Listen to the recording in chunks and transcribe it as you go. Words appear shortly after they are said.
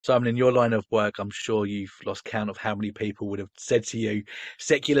Simon, in your line of work, I'm sure you've lost count of how many people would have said to you,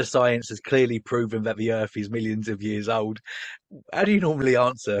 secular science has clearly proven that the Earth is millions of years old. How do you normally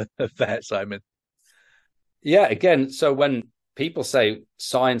answer that, Simon? Yeah, again, so when people say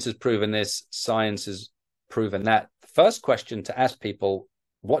science has proven this, science has proven that, the first question to ask people,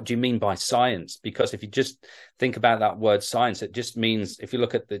 what do you mean by science? Because if you just think about that word science, it just means, if you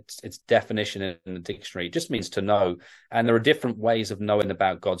look at its definition in the dictionary, it just means to know. And there are different ways of knowing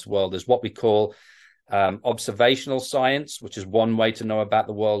about God's world. There's what we call observational science, which is one way to know about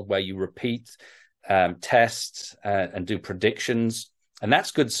the world, where you repeat tests and do predictions. And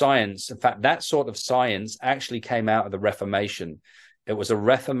that's good science. In fact, that sort of science actually came out of the Reformation. It was a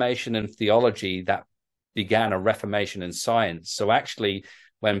Reformation in theology that began a Reformation in science. So actually,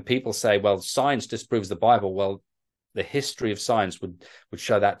 when people say, well, science disproves the Bible, well, the history of science would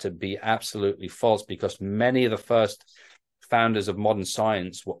show that to be absolutely false, because many of the first founders of modern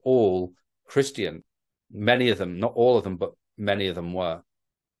science were all Christian. Many of them, not all of them, but many of them were.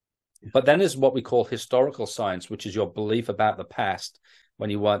 But then there's what we call historical science, which is your belief about the past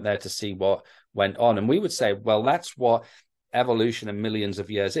when you weren't there to see what went on. And we would say, well, that's what evolution in millions of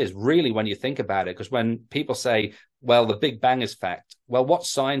years is, really, when you think about it. Because when people say, well, the Big Bang is fact, well, what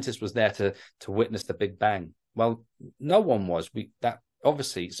scientist was there to witness the Big Bang? Well, no one was. That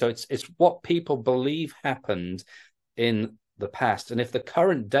obviously. So it's what people believe happened in the past. And if the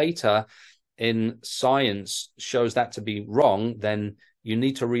current data in science shows that to be wrong, then you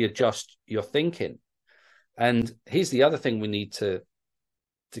need to readjust your thinking. And here's the other thing we need to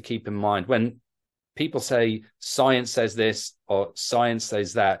keep in mind. When people say science says this or science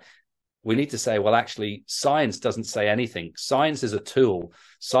says that, we need to say, well, actually, science doesn't say anything. Science is a tool.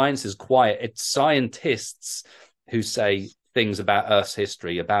 Science is quiet. It's scientists who say things about Earth's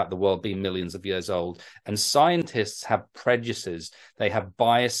history, about the world being millions of years old. And scientists have prejudices. They have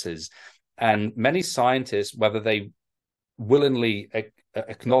biases. And many scientists, whether they willingly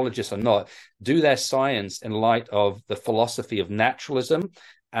acknowledge this or not, do their science in light of the philosophy of naturalism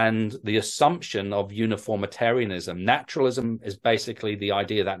and the assumption of uniformitarianism. Naturalism is basically the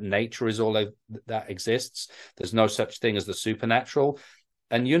idea that nature is all that exists. There's no such thing as the supernatural.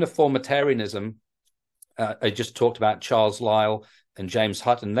 And uniformitarianism, I just talked about Charles Lyell and James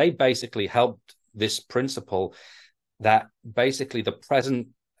Hutton. They basically helped this principle that basically the present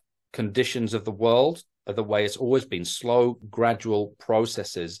conditions of the world are the way it's always been, slow, gradual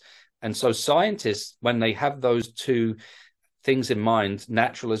processes. And so scientists, when they have those two things in mind,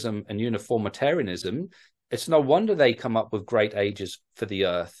 naturalism and uniformitarianism, it's no wonder they come up with great ages for the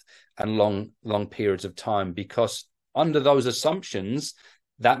Earth and long periods of time, because under those assumptions,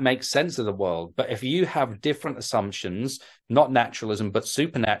 that makes sense of the world. But if you have different assumptions, not naturalism, but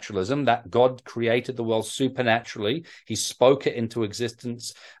supernaturalism, that God created the world supernaturally, he spoke it into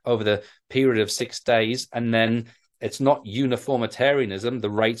existence over the period of 6 days, and then it's not uniformitarianism, the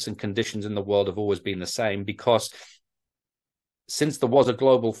rates and conditions in the world have always been the same, because since there was a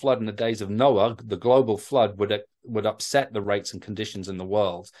global flood in the days of Noah, the global flood would upset the rates and conditions in the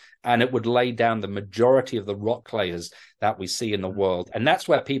world, and it would lay down the majority of the rock layers that we see in the world. And that's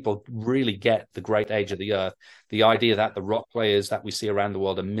where people really get the great age of the Earth, the idea that the rock layers that we see around the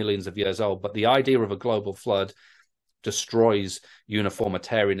world are millions of years old. But the idea of a global flood destroys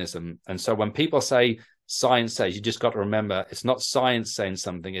uniformitarianism. And so when people say science says, you just got to remember, it's not science saying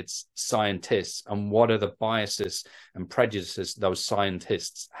something, it's scientists. And what are the biases and prejudices those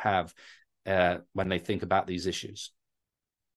scientists have when they think about these issues?